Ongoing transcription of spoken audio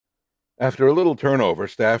After a little turnover,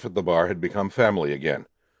 staff at the bar had become family again.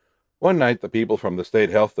 One night, the people from the state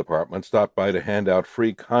health department stopped by to hand out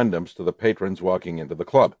free condoms to the patrons walking into the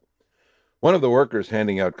club. One of the workers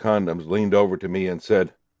handing out condoms leaned over to me and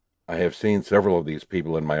said, "I have seen several of these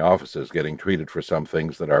people in my offices getting treated for some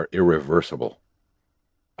things that are irreversible."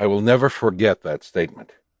 I will never forget that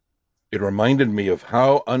statement. It reminded me of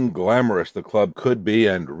how unglamorous the club could be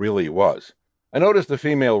and really was. I noticed a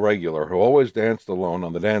female regular who always danced alone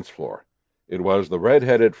on the dance floor. It was the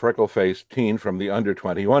red-headed, freckle-faced teen from the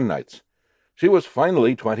under-21 nights. She was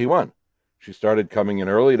finally 21. She started coming in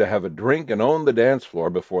early to have a drink and own the dance floor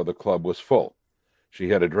before the club was full. She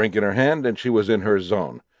had a drink in her hand, and she was in her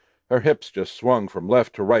zone. Her hips just swung from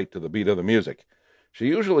left to right to the beat of the music. She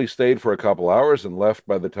usually stayed for a couple hours and left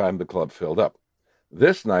by the time the club filled up.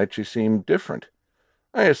 This night she seemed different.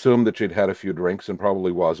 I assumed that she'd had a few drinks and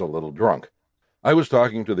probably was a little drunk. I was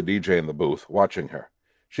talking to the DJ in the booth, watching her.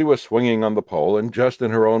 She was swinging on the pole and just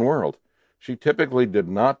in her own world. She typically did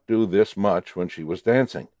not do this much when she was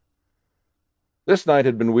dancing. This night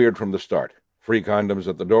had been weird from the start. Free condoms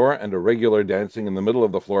at the door and a regular dancing in the middle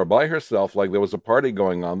of the floor by herself like there was a party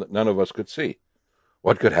going on that none of us could see.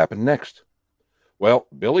 What could happen next? Well,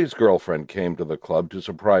 Billy's girlfriend came to the club to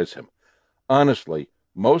surprise him. Honestly,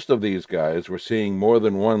 most of these guys were seeing more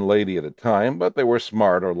than one lady at a time, but they were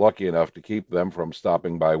smart or lucky enough to keep them from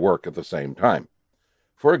stopping by work at the same time.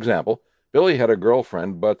 For example, Billy had a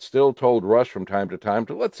girlfriend, but still told Russ from time to time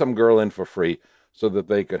to let some girl in for free so that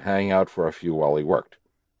they could hang out for a few while he worked.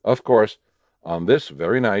 Of course, on this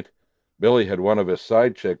very night, Billy had one of his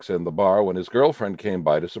side chicks in the bar when his girlfriend came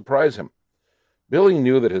by to surprise him. Billy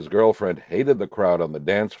knew that his girlfriend hated the crowd on the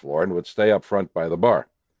dance floor and would stay up front by the bar.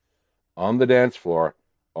 On the dance floor,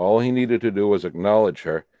 all he needed to do was acknowledge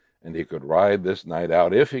her, and he could ride this night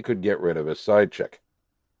out if he could get rid of his side chick.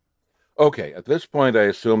 Okay, at this point I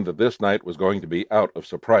assumed that this night was going to be out of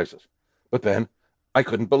surprises. But then, I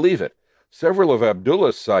couldn't believe it. Several of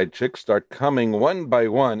Abdullah's side chicks start coming one by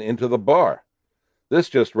one into the bar. This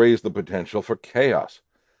just raised the potential for chaos.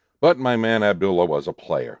 But my man Abdullah was a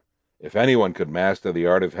player. If anyone could master the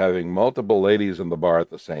art of having multiple ladies in the bar at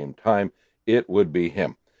the same time, it would be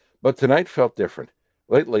him. But tonight felt different.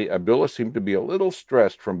 Lately, Abdullah seemed to be a little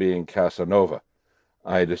stressed from being Casanova.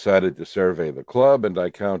 I decided to survey the club, and I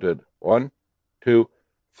counted 1, 2,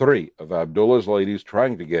 3 of Abdullah's ladies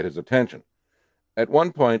trying to get his attention. At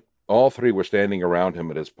one point, all three were standing around him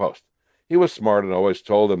at his post. He was smart and always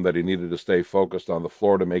told them that he needed to stay focused on the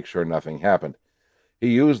floor to make sure nothing happened. He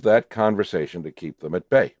used that conversation to keep them at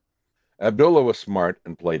bay. Abdullah was smart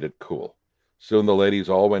and played it cool. Soon the ladies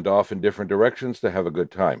all went off in different directions to have a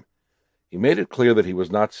good time. He made it clear that he was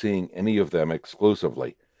not seeing any of them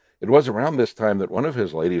exclusively. It was around this time that one of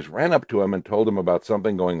his ladies ran up to him and told him about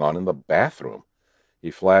something going on in the bathroom.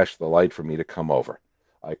 He flashed the light for me to come over.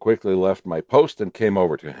 I quickly left my post and came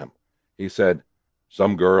over to him. He said,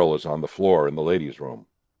 "Some girl is on the floor in the ladies' room."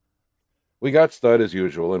 We got Stud as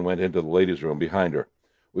usual and went into the ladies' room behind her.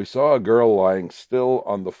 We saw a girl lying still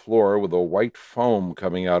on the floor with a white foam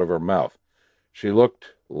coming out of her mouth. She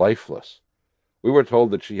looked lifeless. We were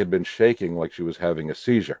told that she had been shaking like she was having a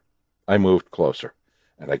seizure. I moved closer,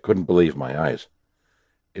 and I couldn't believe my eyes.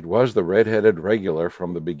 It was the red-headed regular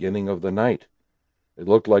from the beginning of the night. It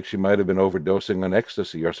looked like she might have been overdosing on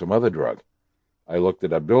ecstasy or some other drug. I looked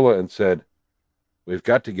at Abdullah and said, "We've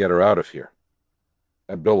got to get her out of here."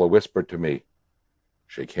 Abdullah whispered to me,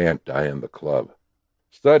 "She can't die in the club."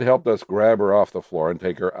 Stud helped us grab her off the floor and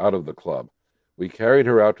take her out of the club. We carried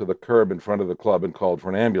her out to the curb in front of the club and called for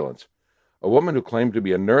an ambulance. A woman who claimed to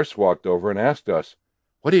be a nurse walked over and asked us,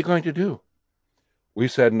 "What are you going to do?" We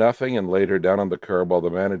said nothing and laid her down on the curb while the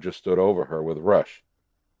manager stood over her with Rush.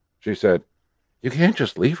 She said, "You can't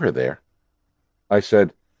just leave her there." I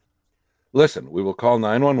said, "Listen, we will call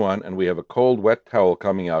 911 and we have a cold, wet towel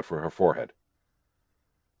coming out for her forehead."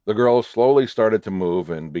 The girl slowly started to move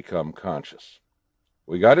and become conscious.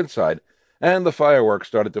 We got inside, and the fireworks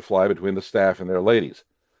started to fly between the staff and their ladies.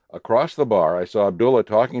 Across the bar, I saw Abdullah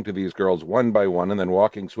talking to these girls one by one and then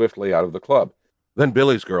walking swiftly out of the club. Then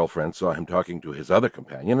Billy's girlfriend saw him talking to his other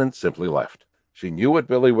companion and simply left. She knew what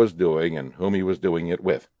Billy was doing and whom he was doing it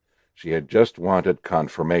with. She had just wanted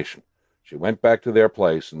confirmation. She went back to their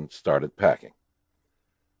place and started packing.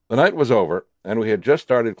 The night was over, and we had just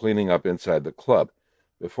started cleaning up inside the club.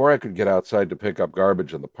 Before I could get outside to pick up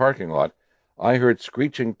garbage in the parking lot, I heard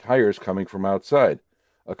screeching tires coming from outside.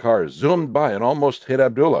 A car zoomed by and almost hit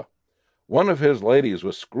Abdullah. One of his ladies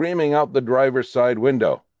was screaming out the driver's side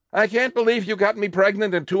window, "I can't believe you got me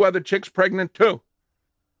pregnant and two other chicks pregnant too."